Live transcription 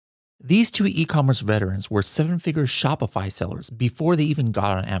These two e-commerce veterans were seven-figure Shopify sellers before they even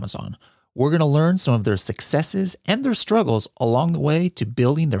got on Amazon. We're going to learn some of their successes and their struggles along the way to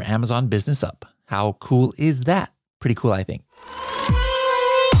building their Amazon business up. How cool is that? Pretty cool, I think.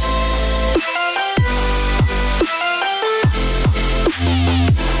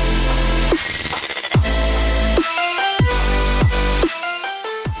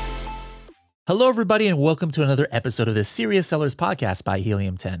 Hello, everybody, and welcome to another episode of the Serious Sellers Podcast by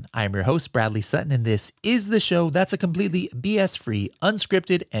Helium 10. I am your host, Bradley Sutton, and this is the show that's a completely BS-free,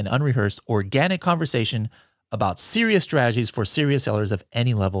 unscripted, and unrehearsed organic conversation about serious strategies for serious sellers of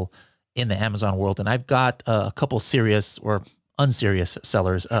any level in the Amazon world. And I've got a couple serious or unserious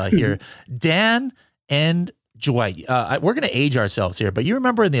sellers here, Dan and Dwight. We're going to age ourselves here, but you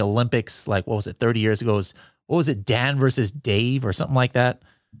remember in the Olympics, like, what was it, 30 years ago, what was it, Dan versus Dave or something like that?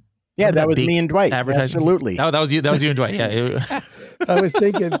 Yeah, that was me and Dwight. Absolutely. Oh, that was you and Dwight. Yeah. I was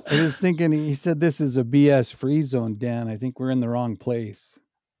thinking, he said this is a BS free zone, Dan. I think we're in the wrong place.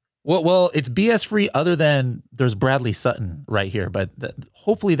 Well, it's BS free other than there's Bradley Sutton right here, but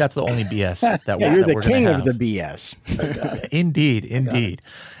hopefully that's the only BS that you're the king of the BS. Indeed.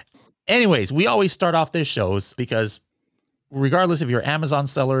 Anyways, we always start off these shows because regardless if you're Amazon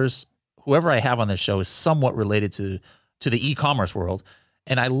sellers, whoever I have on this show is somewhat related to the e-commerce world.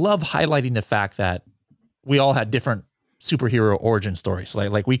 And I love highlighting the fact that we all had different superhero origin stories.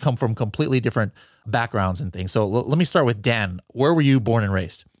 Like we come from completely different backgrounds and things. So let me start with Dan. Where were you born and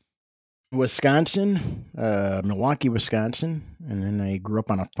raised? Wisconsin, Milwaukee, Wisconsin. And then I grew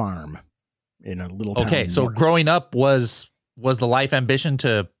up on a farm in a little town. Okay, so growing up was the life ambition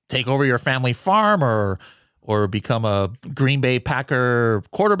to take over your family farm or become a Green Bay Packer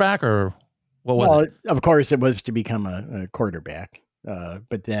quarterback, or what was it? Of course, it was to become a quarterback.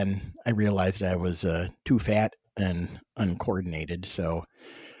 But then I realized I was too fat and uncoordinated. So,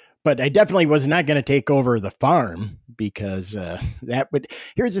 but I definitely was not going to take over the farm because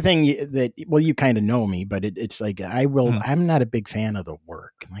here's the thing you kind of know me, but it's like I'm not a big fan of the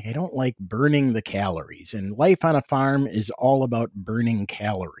work. Like I don't like burning the calories, and life on a farm is all about burning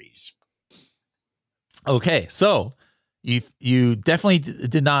calories. Okay. So you definitely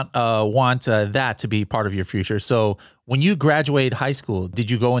did not want that to be part of your future. So when you graduated high school, did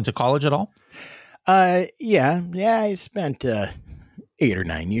you go into college at all? Yeah. I spent 8 or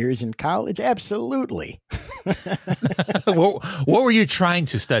 9 years in college. Absolutely. What were you trying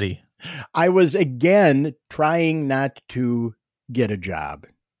to study? I was, again, trying not to get a job.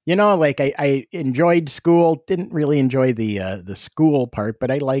 You know, like I enjoyed school, didn't really enjoy the school part, but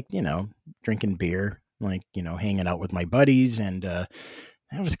I liked, drinking beer. Like, hanging out with my buddies, and that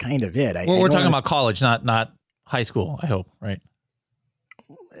was kind of it. We're talking about college, not high school, I hope, right?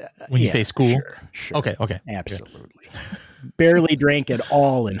 When you say school? Sure. Okay. Absolutely. Barely drank at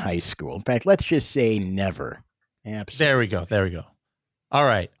all in high school. In fact, let's just say never. Absolutely. There we go. All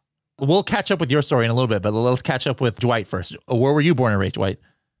right. We'll catch up with your story in a little bit, but let's catch up with Dwight first. Where were you born and raised, Dwight?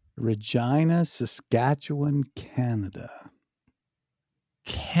 Regina, Saskatchewan, Canada.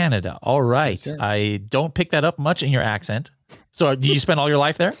 Canada. All right. Yes, I don't pick that up much in your accent. So did you spend all your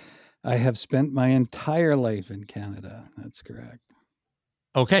life there? I have spent my entire life in Canada. That's correct.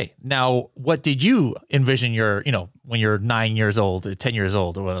 Okay. Now, what did you envision when you're 9 years old, 10 years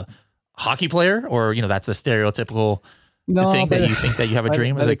old, a hockey player, or, that's the stereotypical thing that you think that you have a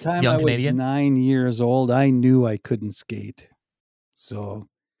dream as a young Canadian? By the time I was 9 years old, I knew I couldn't skate. So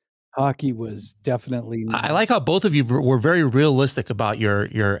hockey was definitely not. I like how both of you were very realistic about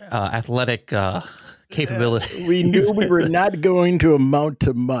your athletic capability. We knew we were not going to amount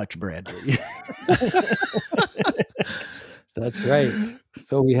to much, Bradley. That's right.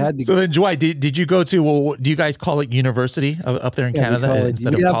 So we had to. So then, Dwight, did you go to? Do you guys call it university up there in Canada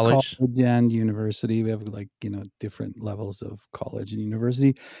instead of college? College and university. We have different levels of college and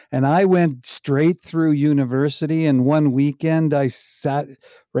university. And I went straight through university. And one weekend, I sat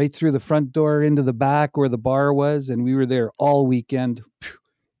right through the front door into the back where the bar was, and we were there all weekend.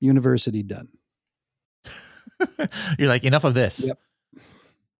 University done. You're like, enough of this. Yep.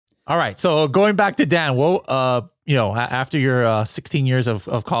 All right. So going back to Dan, after your 16 years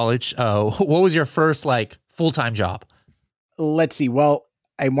of college, what was your first full-time job? Let's see. Well,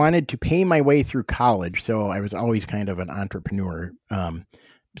 I wanted to pay my way through college, so I was always kind of an entrepreneur.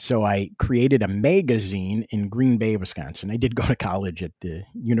 So I created a magazine in Green Bay, Wisconsin. I did go to college at the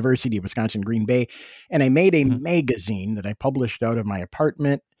University of Wisconsin, Green Bay, and I made a magazine that I published out of my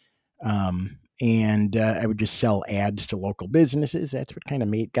apartment. And I would just sell ads to local businesses. That's what kind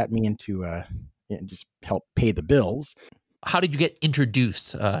of got me into just help pay the bills. How did you get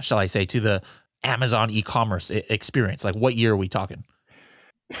introduced, shall I say, to the Amazon e-commerce experience? Like, what year are we talking?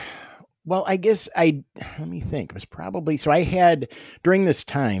 Well, I guess let me think. It was probably, so I had, during this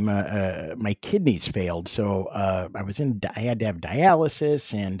time, my kidneys failed. So I had to have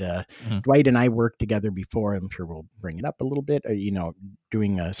dialysis, and Mhm. Dwight and I worked together before. I'm sure we'll bring it up a little bit,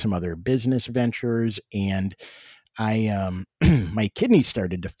 doing some other business ventures. And my kidneys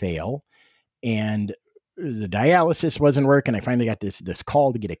started to fail, and the dialysis wasn't working. I finally got this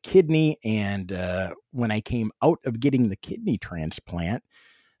call to get a kidney. And when I came out of getting the kidney transplant,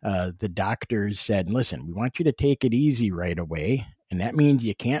 the doctors said, listen, we want you to take it easy right away. And that means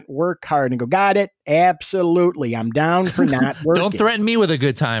you can't work hard. And go, got it? Absolutely. I'm down for not working. Don't threaten me with a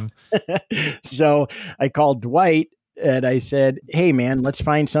good time. So I called Dwight and I said, hey, man, let's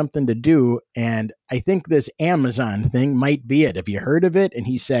find something to do. And I think this Amazon thing might be it. Have you heard of it? And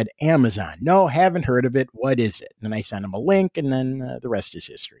he said, Amazon. No, haven't heard of it. What is it? And I sent him a link, and then the rest is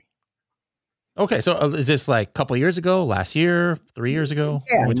history. Okay, so is this like a couple of years ago, last year, 3 years ago?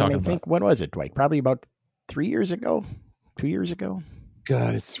 Yeah, What are we I talking think, about? what was it, Dwight? Probably about 3 years ago, 2 years ago.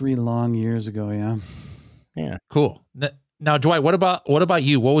 God, it's 3 long years ago. Yeah. Yeah. Cool. Now, Dwight, what about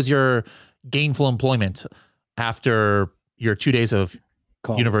you? What was your gainful employment after your 2 days of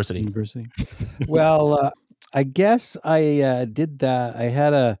university? Well, I guess I did that.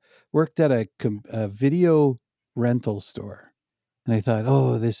 I worked at a video rental store. And I thought,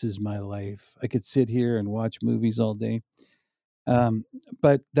 oh, this is my life. I could sit here and watch movies all day.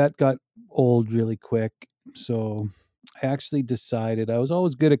 But that got old really quick. So I actually decided, I was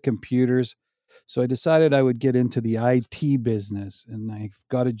always good at computers. So I decided I would get into the IT business. And I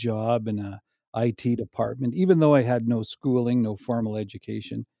got a job in a IT department, even though I had no schooling, no formal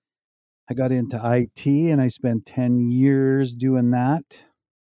education. I got into IT and I spent 10 years doing that.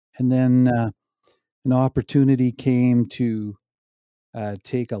 And then an opportunity came to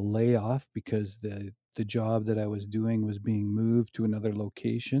take a layoff because the job that I was doing was being moved to another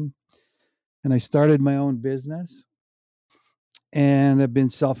location. And I started my own business, and I've been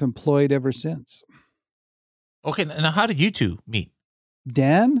self-employed ever since. Okay, now how did you two meet?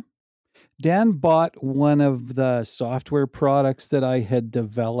 Dan bought one of the software products that I had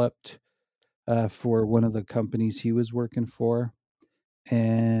developed for one of the companies he was working for.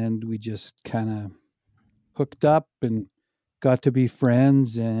 And we just kind of hooked up and got to be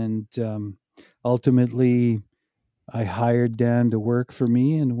friends. And ultimately, I hired Dan to work for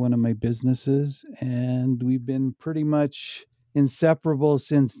me in one of my businesses. And we've been pretty much inseparable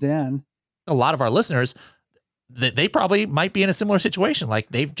since then. A lot of our listeners, they probably might be in a similar situation. Like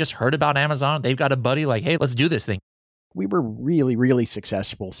they've just heard about Amazon. They've got a buddy like, hey, let's do this thing. We were really, really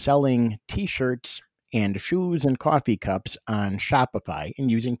successful selling T-shirts and shoes and coffee cups on Shopify and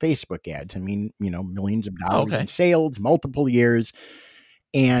using Facebook ads. I mean, millions of dollars in sales, multiple years.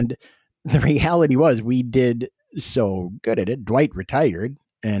 And the reality was we did so good at it. Dwight retired,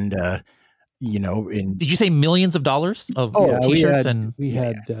 and did you say millions of dollars of T-shirts? We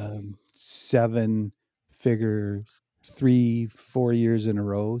had 7-figure, 3-4 years in a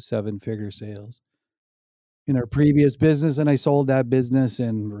row, 7-figure sales in our previous business. And I sold that business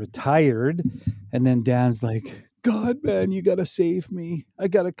and retired. And then Dan's like, God, man, you got to save me. I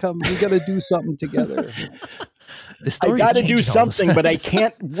got to come. We got to do something together. I got to do something, but I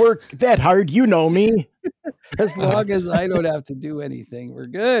can't work that hard. You know me. As long as I don't have to do anything, we're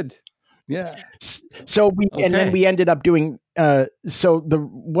good. Yeah. So and then we ended up doing,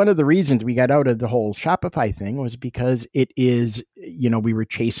 one of the reasons we got out of the whole Shopify thing was because it is, we were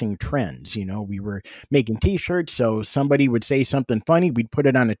chasing trends, we were making T-shirts. So somebody would say something funny, we'd put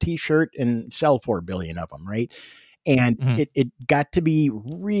it on a T-shirt and sell 4 billion of them. Right. And it got to be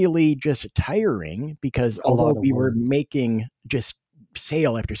really just tiring because although we were making just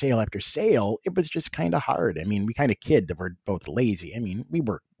sale after sale after sale, it was just kind of hard. I mean, we kind of kid that we're both lazy. I mean, we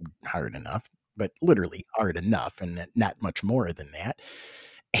work hard enough, but literally hard enough and not much more than that.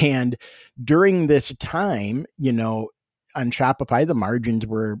 And during this time, on Shopify, the margins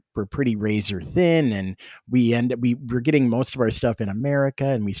were pretty razor thin, and we were getting most of our stuff in America,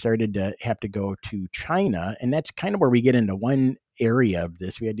 and we started to have to go to China. And that's kind of where we get into one area of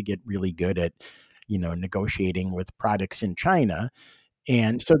this. We had to get really good at, negotiating with products in China.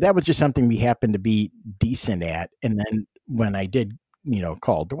 And so that was just something we happened to be decent at. And then when I did,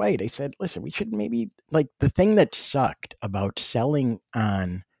 call Dwight, I said, listen, we should maybe, like, the thing that sucked about selling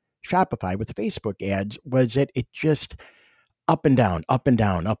on Shopify with Facebook ads was that it just up and down, up and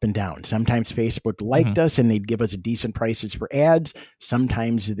down, up and down. Sometimes Facebook liked us and they'd give us decent prices for ads.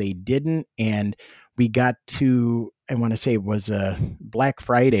 Sometimes they didn't. And we got to, I want to say it was a Black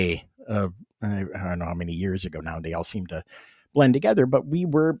Friday of, I don't know how many years ago now. They all seem to blend together, but we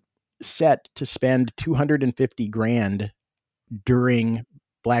were set to spend $250,000 during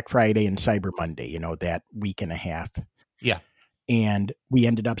Black Friday and Cyber Monday, that week and a half. Yeah. And we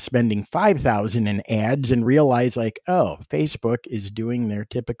ended up spending $5,000 in ads and realized Facebook is doing their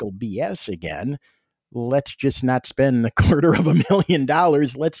typical BS again. Let's just not spend the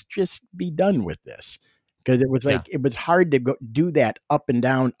 $250,000. Let's just be done with this. Because it was it was hard to go do that up and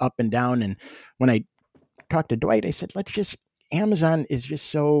down. And when I talked to Dwight, I said, Amazon is just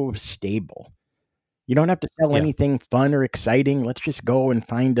so stable. You don't have to sell anything fun or exciting. Let's just go and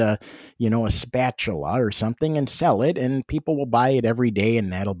find a spatula or something and sell it, and people will buy it every day,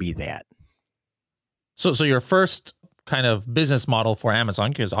 and that'll be that. So your first kind of business model for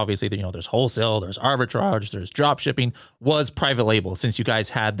Amazon, because obviously, there's wholesale, there's arbitrage, there's drop shipping, was private label, since you guys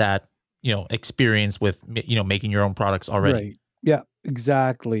had that, experience with, making your own products already. Right. Yeah,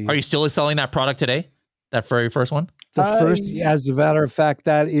 exactly. Are you still selling that product today? That very first one? The first, as a matter of fact,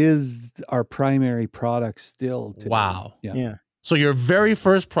 that is our primary product still today. Wow. Yeah. So your very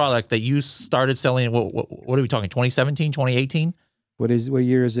first product that you started selling, what are we talking, 2017, 2018? What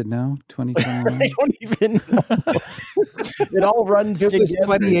year is it now? 2021? I don't even know. It all runs together. It was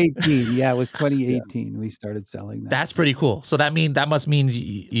 2018. Yeah, it was 2018 we started selling that. That's pretty cool. So that must mean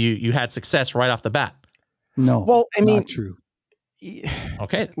you had success right off the bat. No, well, I mean, not true.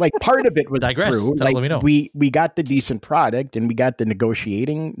 Okay. Like part of it was Digress. true. Let me know. We got the decent product and we got the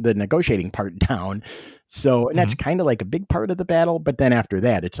negotiating part down. So, and that's kind of like a big part of the battle. But then after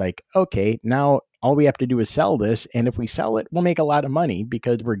that, it's like, okay, now all we have to do is sell this. And if we sell it, we'll make a lot of money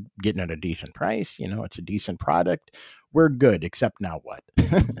because we're getting at a decent price. It's a decent product. We're good. Except now what?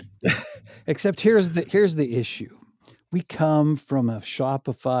 Except here's the issue. We come from a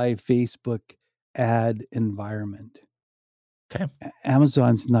Shopify, Facebook ad environment. Okay.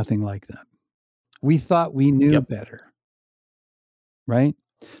 Amazon's nothing like that. We thought we knew better. Right?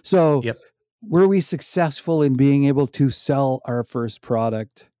 So were we successful in being able to sell our first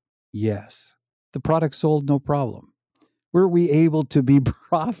product? Yes. The product sold no problem. Were we able to be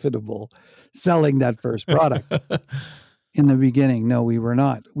profitable selling that first product? In the beginning, no, we were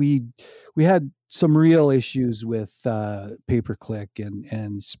not. We had some real issues with pay-per-click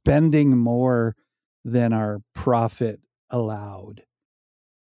and spending more than our profit allowed.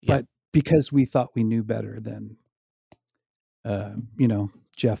 But because we thought we knew better than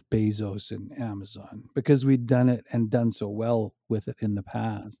Jeff Bezos and Amazon, because we'd done it and done so well with it in the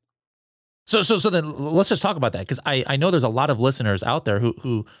past. So then let's just talk about that, because I know there's a lot of listeners out there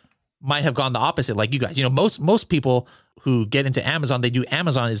who might have gone the opposite, like you guys. Most people who get into Amazon, they do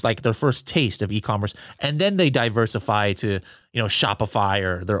Amazon is like their first taste of e-commerce, and then they diversify to Shopify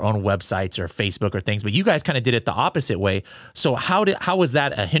or their own websites or Facebook or things. But you guys kind of did it the opposite way. So how was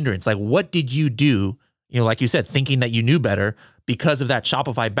that a hindrance? Like, what did you do? Like you said, thinking that you knew better because of that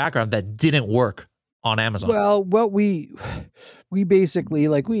Shopify background that didn't work on Amazon. Well, what we basically,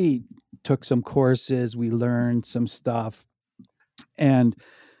 like, we took some courses, we learned some stuff, and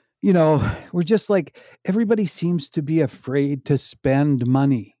we're just like, everybody seems to be afraid to spend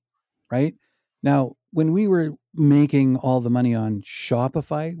money, right? Now, when we were making all the money on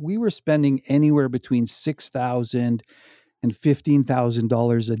Shopify, we were spending anywhere between $6,000 and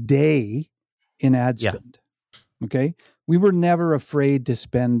 $15,000 a day in ad spend. Okay? We were never afraid to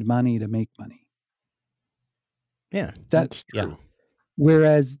spend money to make money. Yeah, that's true.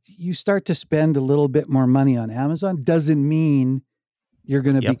 Whereas you start to spend a little bit more money on Amazon doesn't mean you're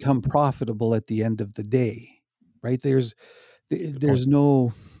going to become profitable at the end of the day, right? There's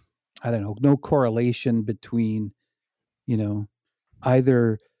no, no correlation between,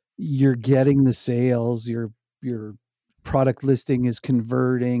 either you're getting the sales, your product listing is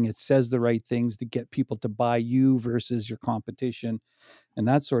converting, it says the right things to get people to buy you versus your competition and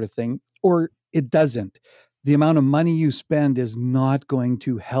that sort of thing, or it doesn't. The amount of money you spend is not going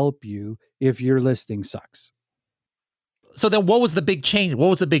to help you if your listing sucks. So then what was the big change?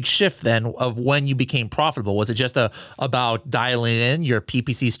 What was the big shift then of when you became profitable? Was it just about dialing in your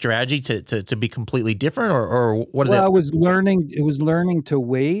PPC strategy to be completely different, or what? Well, it was learning to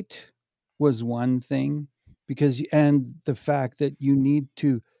wait was one thing, and the fact that you need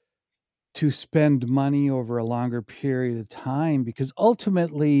to spend money over a longer period of time, because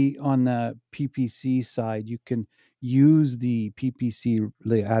ultimately on the PPC side, you can use the PPC,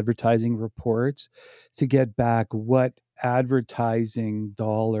 the advertising reports, to get back what advertising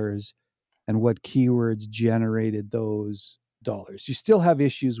dollars and what keywords generated those dollars. You still have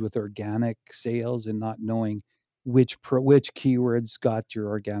issues with organic sales and not knowing which keywords got your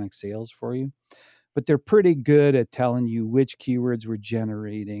organic sales for you, but they're pretty good at telling you which keywords were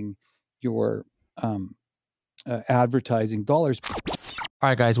generating your advertising dollars. All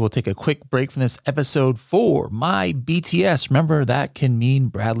right, guys, we'll take a quick break from this episode for my BTS. Remember, that can mean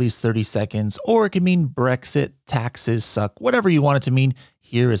Bradley's 30 seconds, or it can mean Brexit, taxes suck, whatever you want it to mean.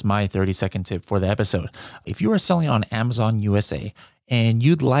 Here is my 30-second tip for the episode. If you are selling on Amazon USA and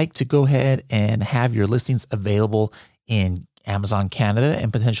you'd like to go ahead and have your listings available in Amazon Canada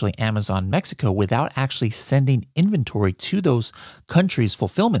and potentially Amazon Mexico without actually sending inventory to those countries'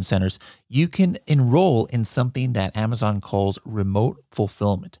 fulfillment centers, you can enroll in something that Amazon calls remote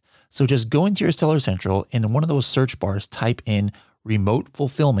fulfillment. So just go into your Seller Central and in one of those search bars, type in remote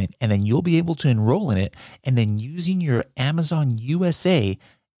fulfillment, and then you'll be able to enroll in it. And then using your Amazon USA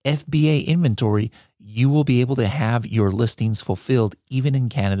FBA inventory, you will be able to have your listings fulfilled even in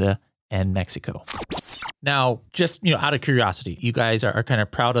Canada and Mexico. Now, just out of curiosity, you guys are kind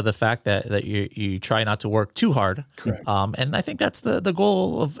of proud of the fact that you try not to work too hard. Correct. And I think that's the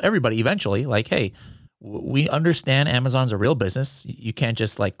goal of everybody eventually. Like, hey, we understand Amazon's a real business. You can't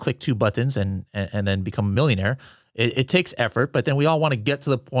just like click two buttons and then become a millionaire. It takes effort, but then we all want to get to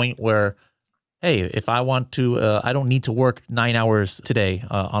the point where, hey, if I want to, I don't need to work 9 hours today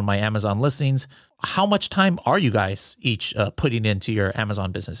on my Amazon listings. How much time are you guys each putting into your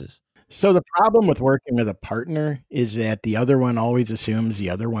Amazon businesses? So the problem with working with a partner is that the other one always assumes the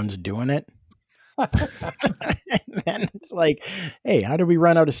other one's doing it. And then it's like, hey, how did we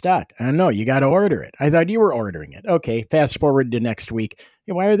run out of stock? I don't know. You got to order it. I thought you were ordering it. Okay. Fast forward to next week.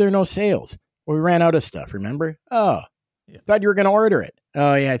 Hey, why are there no sales? Well, we ran out of stuff. Remember? Oh, Yeah. Thought you were going to order it.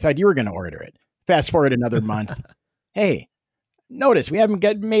 Oh yeah. I thought you were going to order it. Fast forward another month. Hey, notice we haven't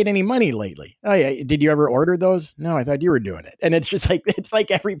made any money lately. Oh yeah. Did you ever order those? No, I thought you were doing it. And it's just like, it's like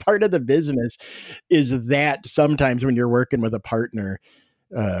every part of the business is that sometimes when you're working with a partner,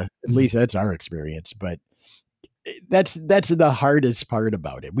 at least that's our experience, but that's the hardest part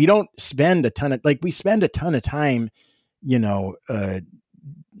about it. We don't spend a ton of, we spend a ton of time,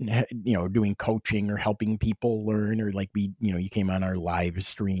 doing coaching or helping people learn, or you came on our live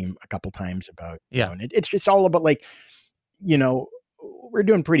stream a couple times about, and it's just all about we're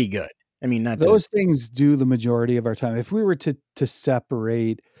doing pretty good. I mean, not those things do the majority of our time. If we were to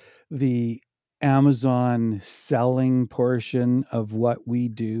separate the Amazon selling portion of what we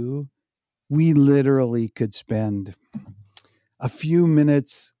do, we literally could spend a few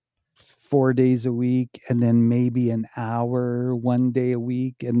minutes 4 days a week and then maybe an hour 1 day a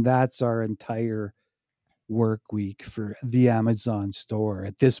week. And that's our entire work week for the Amazon store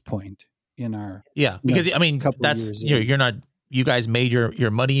at this point in our because I mean that's you're not, you guys made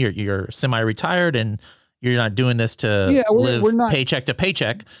your money, you're semi-retired, and you're not doing this to live we're not, paycheck to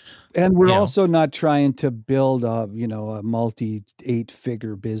paycheck. And we're also not trying to build a multi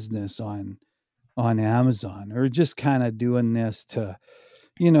 8-figure business on Amazon. We're just kind of doing this to,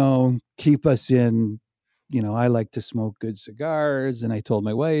 keep us in, I like to smoke good cigars. And I told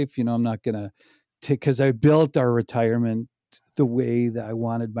my wife, I'm not going to because I built our retirement the way that I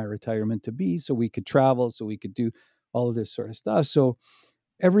wanted my retirement to be, so we could travel, so we could do all of this sort of stuff. So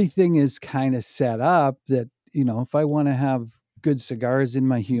everything is kind of set up that, if I want to have good cigars in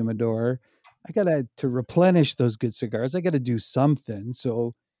my humidor, I got to replenish those good cigars. I got to do something.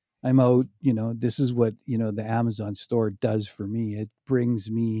 So I'm out, this is what, the Amazon store does for me. It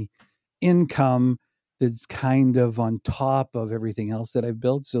brings me income that's kind of on top of everything else that I've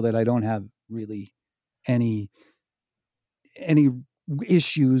built, so that I don't have really any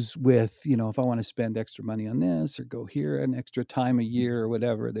issues with, if I want to spend extra money on this or go here an extra time a year or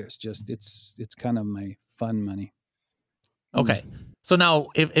whatever. There's just, it's kind of my fun money. Okay. So now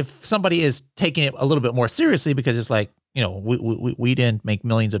if somebody is taking it a little bit more seriously, because it's like, we didn't make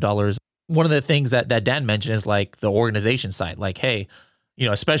millions of dollars. One of the things that Dan mentioned is like the organization side, like, hey,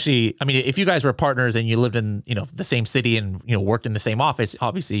 especially, I mean, if you guys were partners and you lived in, the same city and, worked in the same office,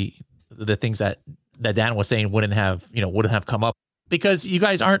 obviously the things that Dan was saying wouldn't have come up, because you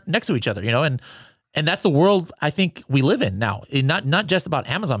guys aren't next to each other, and that's the world I think we live in now. Not just about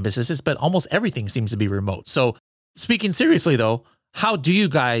Amazon businesses, but almost everything seems to be remote. So speaking seriously though, how do you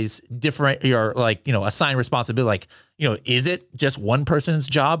guys assign responsibility? Like, is it just one person's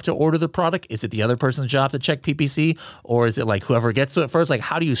job to order the product? Is it the other person's job to check PPC? Or is it like whoever gets to it first? Like,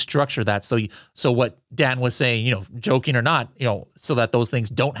 how do you structure that? So what Dan was saying, joking or not, so that those things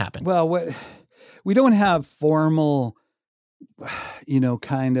don't happen. Well, we don't have formal,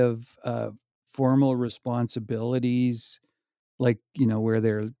 formal responsibilities, like, where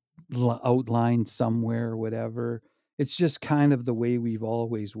they're outlined somewhere or whatever. It's just kind of the way we've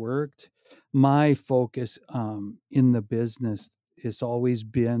always worked. My focus in the business has always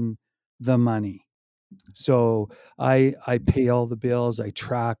been the money. So I pay all the bills, I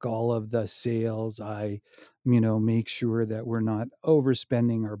track all of the sales, I make sure that we're not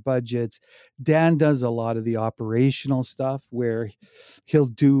overspending our budgets. Dan does a lot of the operational stuff where he'll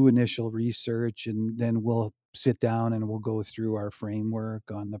do initial research and then we'll sit down and we'll go through our framework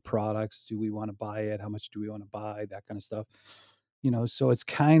on the products. Do we want to buy it? How much do we want to buy? That kind of stuff. So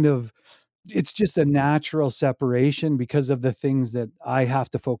it's just a natural separation because of the things that I have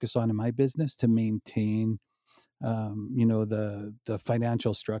to focus on in my business to maintain, the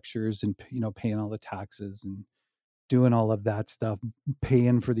financial structures and, paying all the taxes and doing all of that stuff,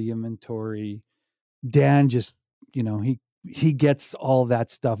 paying for the inventory. Dan just, he gets all that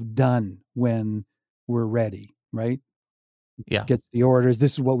stuff done when we're ready, right? Yeah. Gets the orders.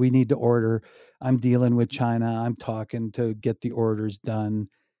 This is what we need to order. I'm dealing with China. I'm talking to get the orders done.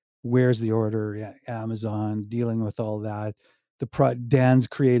 Where's the order? Yeah, Amazon, dealing with all that. Dan's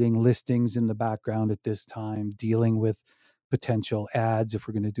creating listings in the background at this time, dealing with potential ads if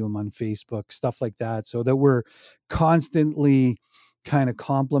we're going to do them on Facebook, stuff like that, so that we're constantly kind of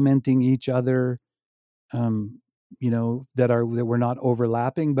complementing each other. That we're not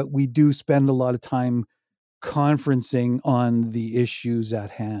overlapping, but we do spend a lot of time conferencing on the issues at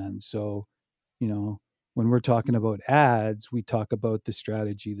hand. So, when we're talking about ads, we talk about the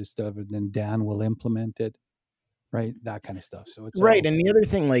strategy, the stuff, and then Dan will implement it, right? That kind of stuff. So it's right. And the other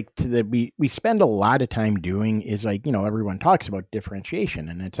thing, we spend a lot of time doing is everyone talks about differentiation,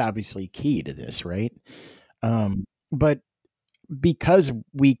 and it's obviously key to this, right? But because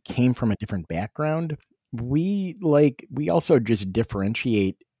we came from a different background, we also just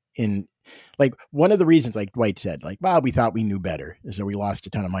differentiate in, one of the reasons, like Dwight said, we thought we knew better, so we lost a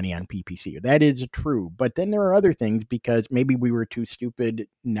ton of money on PPC. That is true. But then there are other things, because maybe we were too stupid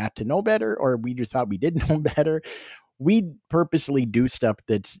not to know better, or we just thought we did know better. We purposely do stuff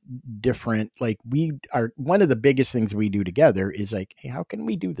that's different. One of the biggest things we do together is hey, how can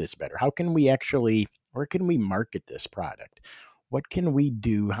we do this better? How can we where can we market this product? What can we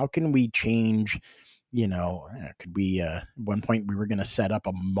do? How can we change? Could we, at one point we were going to set up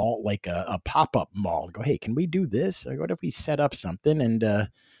a mall, like a pop-up mall. Go, hey, can we do this? What if we set up something and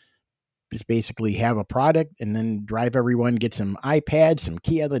just basically have a product and then drive everyone, get some iPads, some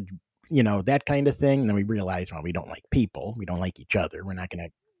key other, that kind of thing. And then we realize, well, we don't like people. We don't like each other. We're not going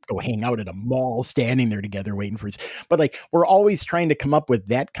to go hang out at a mall, standing there together, waiting for it. But we're always trying to come up with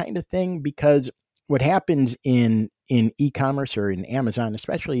that kind of thing, because what happens in e-commerce, or in Amazon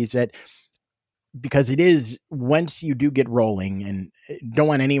especially, is that because it is, once you do get rolling, and don't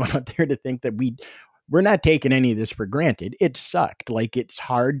want anyone out there to think that we're not taking any of this for granted. It sucked. It's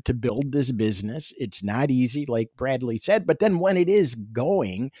hard to build this business. It's not easy, like Bradley said, but then when it is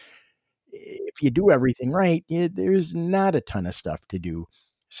going, if you do everything right, there's not a ton of stuff to do.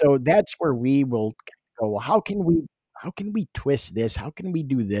 So that's where we will go, well, how can we twist this? How can we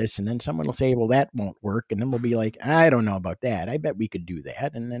do this? And then someone will say, well, that won't work. And then we'll be like, I don't know about that. I bet we could do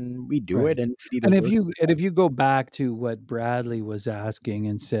that. And then we do right. it. And if you go back to what Bradley was asking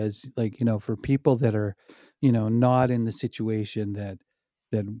and says, for people that are, not in the situation that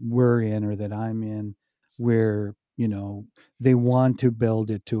we're in, or that I'm in, where, they want to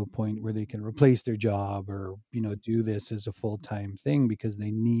build it to a point where they can replace their job, or, do this as a full-time thing because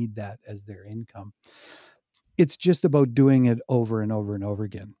they need that as their income. It's just about doing it over and over and over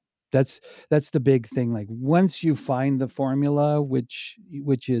again. That's the big thing. Once you find the formula, which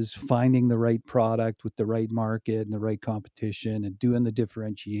is finding the right product with the right market and the right competition and doing the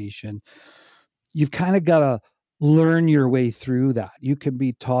differentiation, you've kind of got to learn your way through that. You can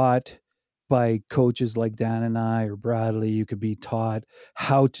be taught by coaches like Dan and I, or Bradley. You could be taught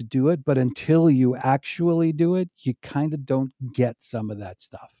how to do it, but until you actually do it, you kind of don't get some of that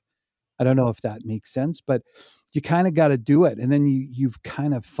stuff. I don't know if that makes sense, but you kind of got to do it. And then you've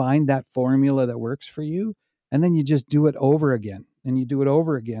kind of find that formula that works for you. And then you just do it over again, and you do it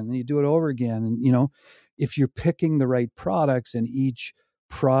over again, and you do it over again. And, if you're picking the right products, and each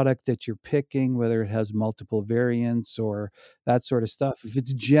product that you're picking, whether it has multiple variants or that sort of stuff, if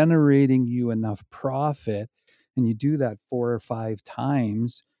it's generating you enough profit, and you do that 4 or 5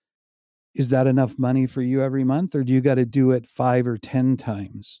 times, is that enough money for you every month? Or do you got to do it 5 or 10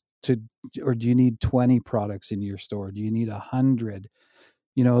 times? Or do you need 20 products in your store? Do you need 100?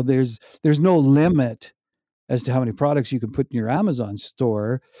 There's no limit as to how many products you can put in your Amazon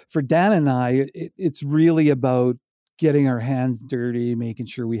store. For Dan and I, it's really about getting our hands dirty, making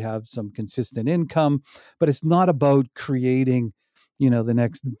sure we have some consistent income, but it's not about creating, the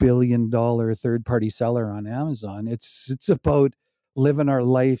next $1 billion third-party seller on Amazon. It's about living our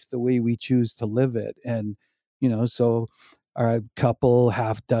life the way we choose to live it. And, so a couple,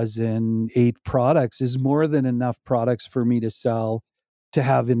 half dozen, 8 products is more than enough products for me to sell, to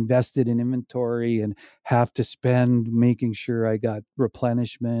have invested in inventory and have to spend making sure I got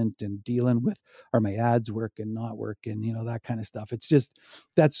replenishment and dealing with, are my ads working, not working, that kind of stuff. It's just,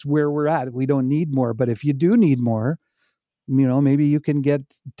 that's where we're at. We don't need more. But if you do need more, maybe you can get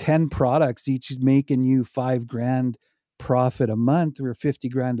 10 products, each making you $5,000 profit a month or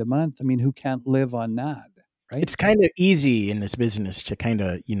 $50,000 a month. I mean, who can't live on that? Right? It's kind of easy in this business to kind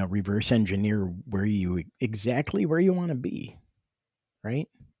of, reverse engineer exactly where you want to be. Right?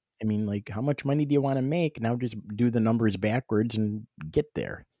 I mean, like, how much money do you want to make? Now just do the numbers backwards and get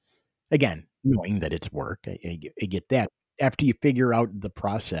there. Again, knowing that it's work. I get that. After you figure out the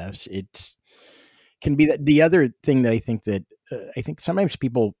process, can be that. The other thing that I think sometimes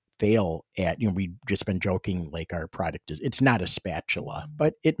people fail at, we've just been joking, like our product it's not a spatula,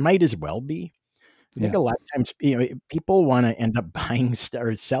 but it might as well be. I think a lot of times, people want to end up buying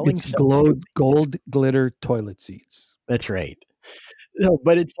or selling. It's gold glitter toilet seats. That's right. No,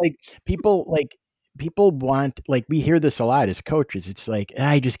 but it's like people want, like, we hear this a lot as coaches. It's like,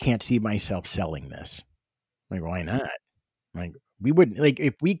 I just can't see myself selling this. Like, why not? Like, we wouldn't, like,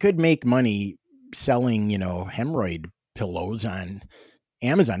 if we could make money selling, hemorrhoid pillows on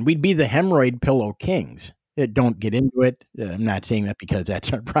Amazon, we'd be the hemorrhoid pillow kings. Don't get into it. I'm not saying that because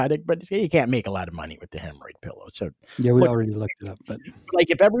that's our product, but you can't make a lot of money with the hemorrhoid pillow. So yeah, we already looked it up. But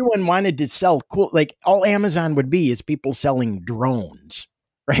like, if everyone wanted to sell cool, like, all Amazon would be is people selling drones,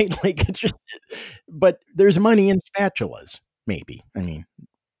 right? Like, it's just, but there's money in spatulas, maybe. I mean,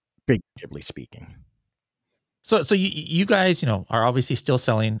 figuratively speaking. So you guys, are obviously still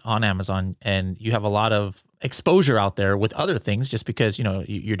selling on Amazon, and you have a lot of exposure out there with other things, just because,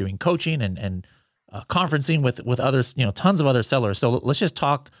 you're doing coaching and conferencing with others, tons of other sellers. So let's just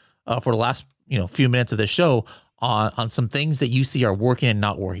talk for the last, few minutes of this show on some things that you see are working and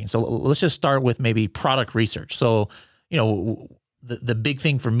not working. So let's just start with maybe product research. So, the big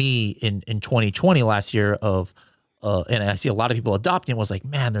thing for me in 2020 last year and I see a lot of people adopting, was like,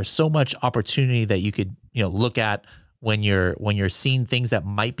 man, there's so much opportunity that you could, look at when you're seeing things that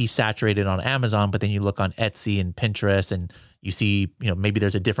might be saturated on Amazon, but then you look on Etsy and Pinterest and you see, maybe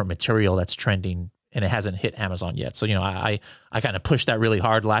there's a different material that's trending and it hasn't hit Amazon yet. So, I kind of pushed that really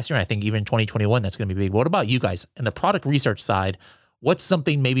hard last year. And I think even 2021, that's going to be big. What about you guys? In the product research side, what's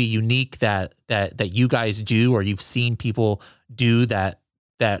something maybe unique that you guys do, or you've seen people do that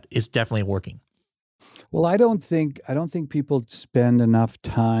is definitely working? Well, I don't think people spend enough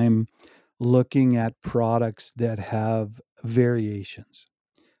time looking at products that have variations.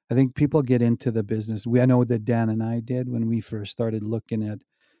 I think people get into the business. I know that Dan and I did when we first started looking at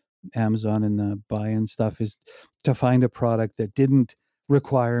Amazon and the buy-in stuff, is to find a product that didn't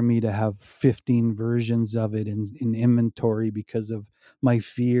require me to have 15 versions of it in inventory because of my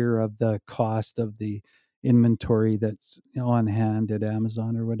fear of the cost of the inventory that's on hand at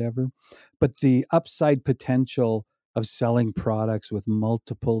Amazon or whatever. But the upside potential of selling products with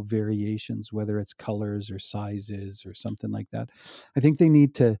multiple variations, whether it's colors or sizes or something like that, I think they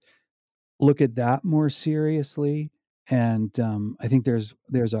need to look at that more seriously. And I think there's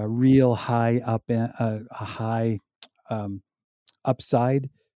a real high upside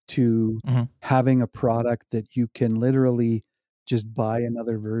to having a product that you can literally just buy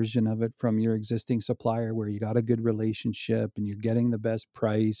another version of it from your existing supplier, where you got a good relationship and you're getting the best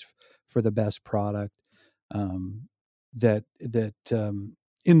price for the best product. That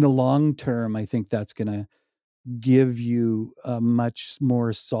in the long term, I think that's going to give you a much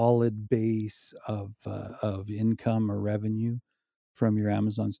more solid base of income or revenue from your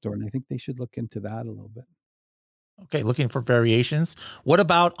Amazon store. And I think they should look into that a little bit. Okay. Looking for variations. What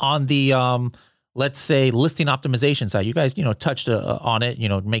about on the, let's say, listing optimization side? You guys, touched on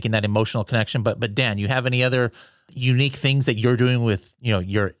it, making that emotional connection, but Dan, you have any other unique things that you're doing with,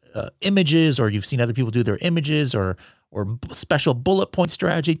 your images, or you've seen other people do their images, or special bullet point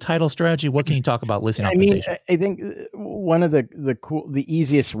strategy, title strategy? What can you talk about listing optimization? I mean, I think one of the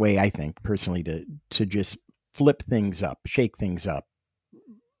easiest way, I think personally, to just flip things up, shake things up,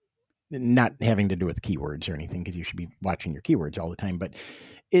 not having to do with keywords or anything, because you should be watching your keywords all the time, but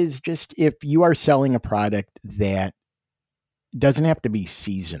is just, if you are selling a product that doesn't have to be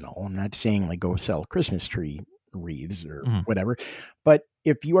seasonal, I'm not saying like go sell Christmas tree wreaths or whatever, but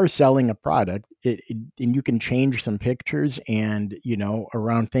if you are selling a product and you can change some pictures and,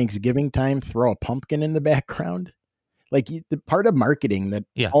 around Thanksgiving time, throw a pumpkin in the background, like the part of marketing that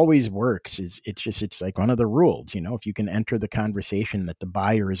always works is it's like one of the rules, if you can enter the conversation that the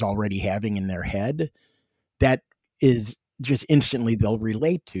buyer is already having in their head, that is just instantly they'll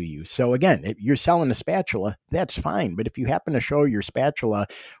relate to you. So again, if you're selling a spatula, that's fine. But if you happen to show your spatula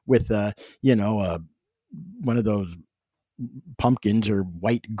with one of those pumpkins or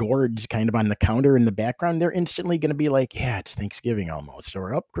white gourds kind of on the counter in the background, they're instantly going to be like, yeah, it's Thanksgiving almost,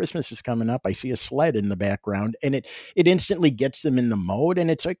 or oh, Christmas is coming up. I see a sled in the background, and it instantly gets them in the mode. And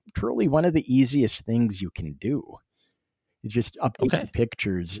it's like truly one of the easiest things you can do. It's just update the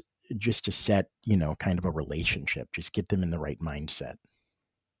pictures just to set, kind of a relationship, just get them in the right mindset.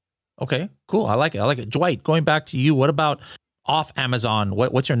 Okay, cool. I like it. Dwight, going back to you, what about off Amazon?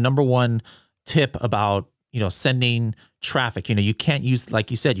 What's your number one tip about, sending traffic? You can't use,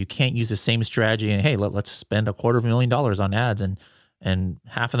 like you said, you can't use the same strategy and, hey, let's spend $250,000 on ads and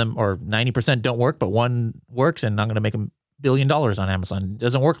half of them or 90% don't work, but one works and I'm going to make $1 billion on Amazon. It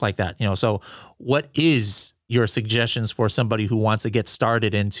doesn't work like that. So what is your suggestions for somebody who wants to get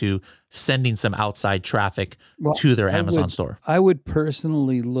started into sending some outside traffic to their Amazon store? I would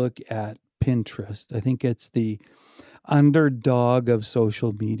personally look at Pinterest. I think it's the underdog of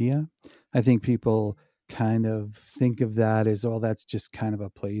social media. I think people kind of think of that as, oh, that's just kind of a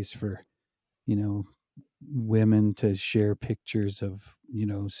place for, women to share pictures of,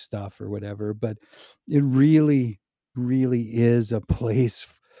 stuff or whatever. But it really, really is a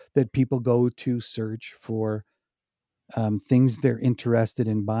place that people go to search for things they're interested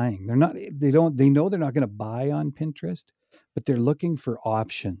in buying. They know they're not going to buy on Pinterest, but they're looking for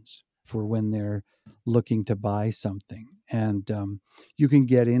options for when they're looking to buy something. And you can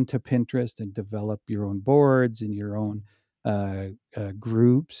get into Pinterest and develop your own boards and your own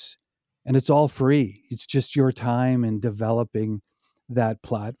groups, and it's all free. It's just your time in developing that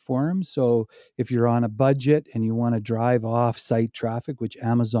platform. So if you're on a budget and you want to drive off-site traffic, which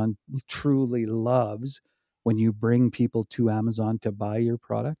Amazon truly loves, when you bring people to Amazon to buy your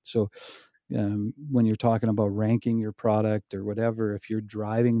product. So when you're talking about ranking your product or whatever, if you're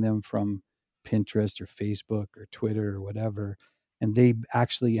driving them from Pinterest or Facebook or Twitter or whatever, and they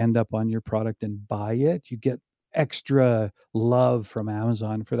actually end up on your product and buy it, you get extra love from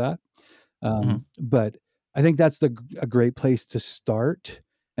Amazon for that. But I think that's a great place to start.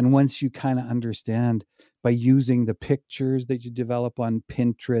 And once you kind of understand by using the pictures that you develop on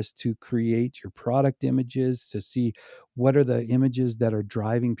Pinterest to create your product images, to see what are the images that are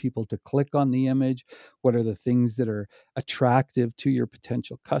driving people to click on the image, what are the things that are attractive to your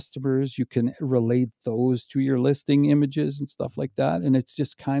potential customers, you can relate those to your listing images and stuff like that. And it's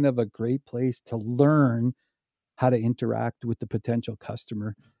just kind of a great place to learn how to interact with the potential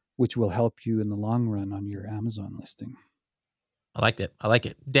customer, which will help you in the long run on your Amazon listing. I like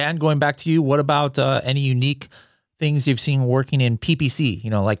it. Dan, going back to you, what about any unique things you've seen working in PPC?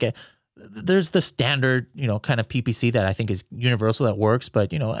 There's the standard, kind of PPC that I think is universal that works.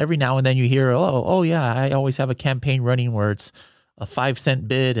 But, every now and then you hear, oh yeah, I always have a campaign running where it's a 5-cent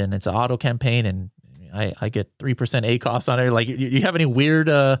bid and it's an auto campaign and I get 3% ACoS on it. Like, you have any weird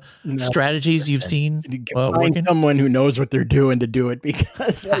strategies you've seen working? Someone who knows what they're doing to do it,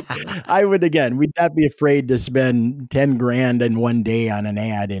 because we'd not be afraid to spend $10,000 in one day on an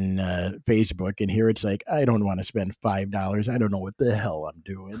ad in Facebook. And here it's like, I don't want to spend $5. I don't know what the hell I'm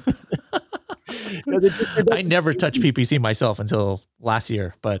doing. I never touched PPC myself until last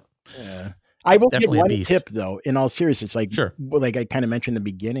year, but I will give one tip though, in all seriousness, like I kind of mentioned in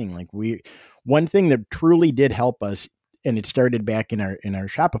the beginning, one thing that truly did help us, and it started back in our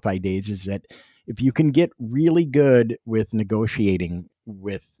Shopify days, is that if you can get really good with negotiating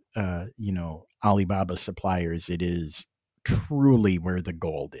with, Alibaba suppliers, it is truly where the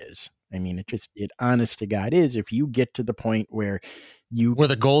gold is. I mean, it honest to God is, if you get to the point where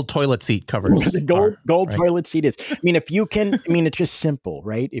the gold toilet seat covers, the gold toilet seat is, I mean, if you can, I mean, it's just simple,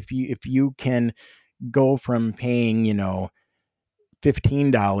 right? If you can go from paying,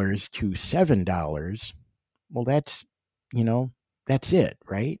 $15 to $7, well, that's it,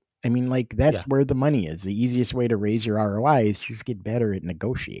 right? I mean, that's where the money is. The easiest way to raise your ROI is just get better at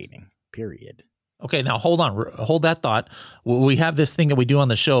negotiating, period. Okay, now hold that thought. We have this thing that we do on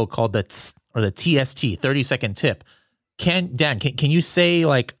the show called the TST, 30-second tip. Dan, can you say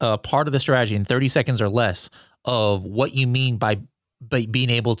a part of the strategy in 30 seconds or less of what you mean by being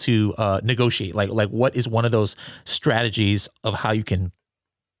able to negotiate? Like what is one of those strategies of how you can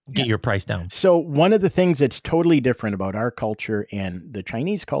get your price down? So one of the things that's totally different about our culture and the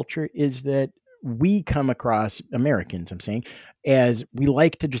Chinese culture is that we come across, Americans, I'm saying, as we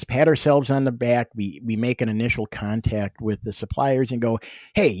like to just pat ourselves on the back. We make an initial contact with the suppliers and go,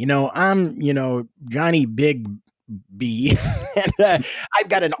 hey, I'm, Johnny Big B. And I've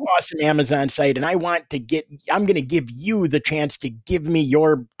got an awesome Amazon site, and I'm going to give you the chance to give me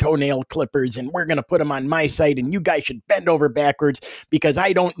your toenail clippers, and we're going to put them on my site, and you guys should bend over backwards because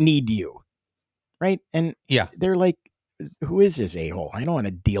I don't need you. Right? And they're like, who is this a-hole? I don't want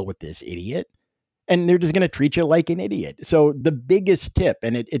to deal with this idiot. And they're just going to treat you like an idiot. So the biggest tip,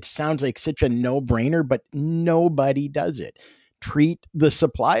 and it sounds like such a no-brainer, but nobody does it. Treat the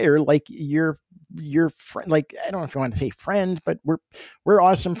supplier like your friend. Like, I don't know if you want to say friends, but we're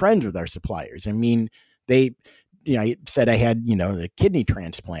awesome friends with our suppliers. I mean, I said I had, the kidney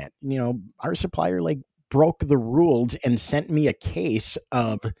transplant. Our supplier like broke the rules and sent me a case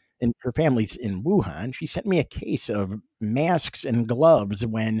of, and her family's in Wuhan. She sent me a case of masks and gloves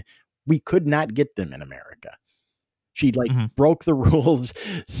when we could not get them in America. She broke the rules,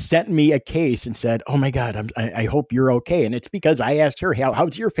 sent me a case and said, oh my God, I hope you're okay. And it's because I asked her,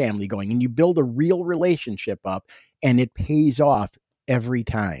 how's your family going? And you build a real relationship up and it pays off every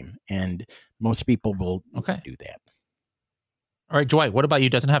time. And most people will do that. All right, Dwight, what about you?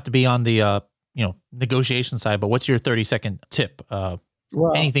 Doesn't have to be on the, negotiation side, but what's your 30-second tip?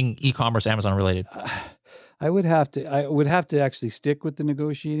 Anything e-commerce, Amazon related. I would have to actually stick with the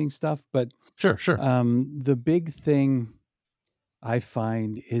negotiating stuff, but sure. The big thing I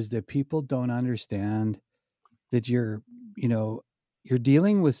find is that people don't understand that you're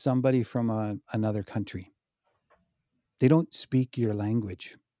dealing with somebody from another country. They don't speak your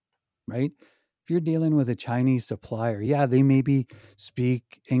language, right? If you're dealing with a Chinese supplier, they maybe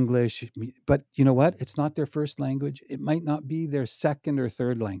speak English, but you know what? It's not their first language. It might not be their second or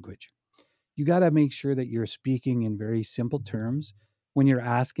third language. You got to make sure that you're speaking in very simple terms when you're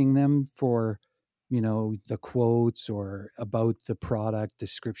asking them for, the quotes or about the product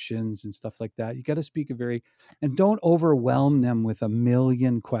descriptions and stuff like that. You got to speak and don't overwhelm them with a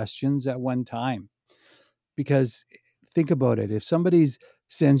million questions at one time. Because think about it. If somebody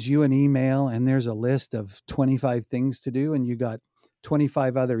sends you an email and there's a list of 25 things to do and you got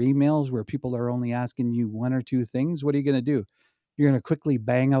 25 other emails where people are only asking you one or two things, what are you going to do? You're going to quickly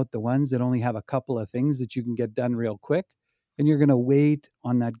bang out the ones that only have a couple of things that you can get done real quick. And you're going to wait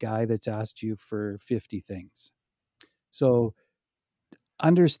on that guy that's asked you for 50 things. So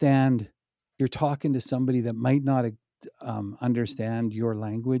understand you're talking to somebody that might not understand your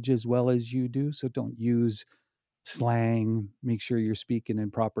language as well as you do. So don't use slang. Make sure you're speaking in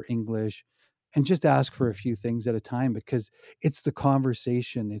proper English and just ask for a few things at a time, because it's the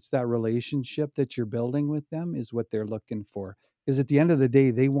conversation. It's that relationship that you're building with them is what they're looking for. Because at the end of the day,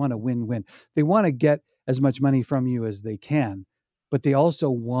 they want a win-win. They want to get as much money from you as they can, but they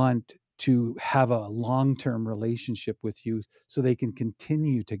also want to have a long-term relationship with you so they can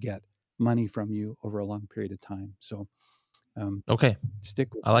continue to get money from you over a long period of time. So,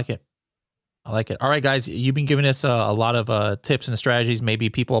 stick with it. I like it. All right, guys, you've been giving us a lot of tips and strategies. Maybe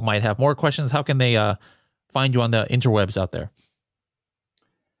people might have more questions. How can they find you on the interwebs out there?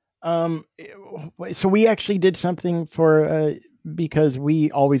 So we actually did something because we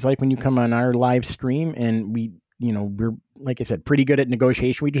always like when you come on our live stream, and we're, like I said, pretty good at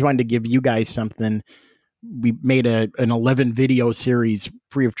negotiation. We just wanted to give you guys something. We made an 11 video series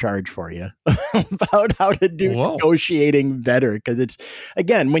free of charge for you about how to do negotiating better. Because it's,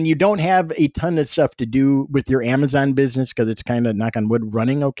 again, when you don't have a ton of stuff to do with your Amazon business, because it's kind of, knock on wood,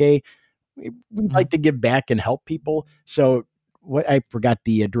 running okay, we'd like to give back and help people. So I forgot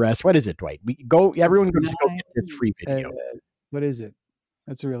the address. What is it, Dwight? Everyone just go get this free video. What is it?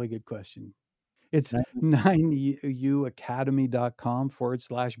 That's a really good question. It's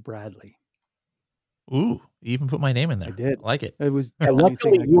 9uacademy.com/Bradley. Ooh, you even put my name in there. I did. I like it. It was.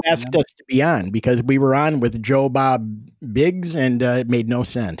 Luckily, you asked us to be on, because we were on with Joe Bob Biggs, and it made no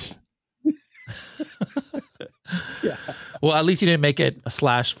sense. Yeah. Well, at least you didn't make it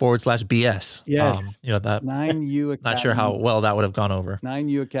 //BS. Yes. That 9U Academy. Not sure how well that would have gone over.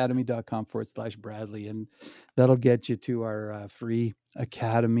 9uacademy.com/Bradley. And that'll get you to our free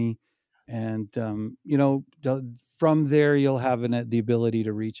academy. And, from there, you'll have the ability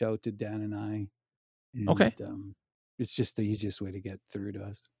to reach out to Dan and I. And, okay. It's just the easiest way to get through to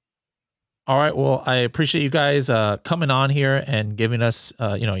us. All right. Well, I appreciate you guys coming on here and giving us,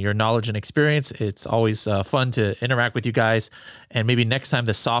 your knowledge and experience. It's always fun to interact with you guys. And maybe next time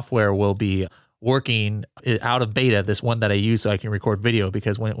the software will be working out of beta, this one that I use so I can record video,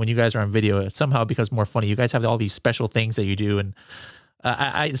 because when you guys are on video, it somehow becomes more funny. You guys have all these special things that you do, and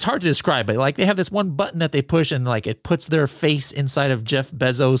it's hard to describe, but like they have this one button that they push and like it puts their face inside of Jeff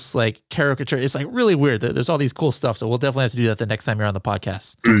Bezos like caricature. It's like really weird. There's all these cool stuff. So we'll definitely have to do that the next time you're on the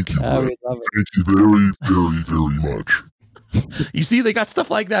podcast. Thank you. We love it. Thank you very, very, very much. You You see, they got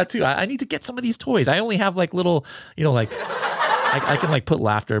stuff like that too. I need to get some of these toys. I only have like little, like I can like put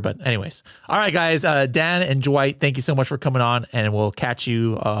laughter, but anyways. All right, guys. Dan and Dwight, thank you so much for coming on, and we'll catch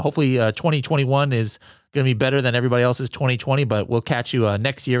you. Hopefully 2021 is going to be better than everybody else's 2020, but we'll catch you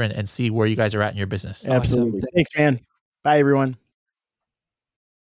next year and see where you guys are at in your business. Absolutely. Awesome. Thanks, man. Bye, everyone.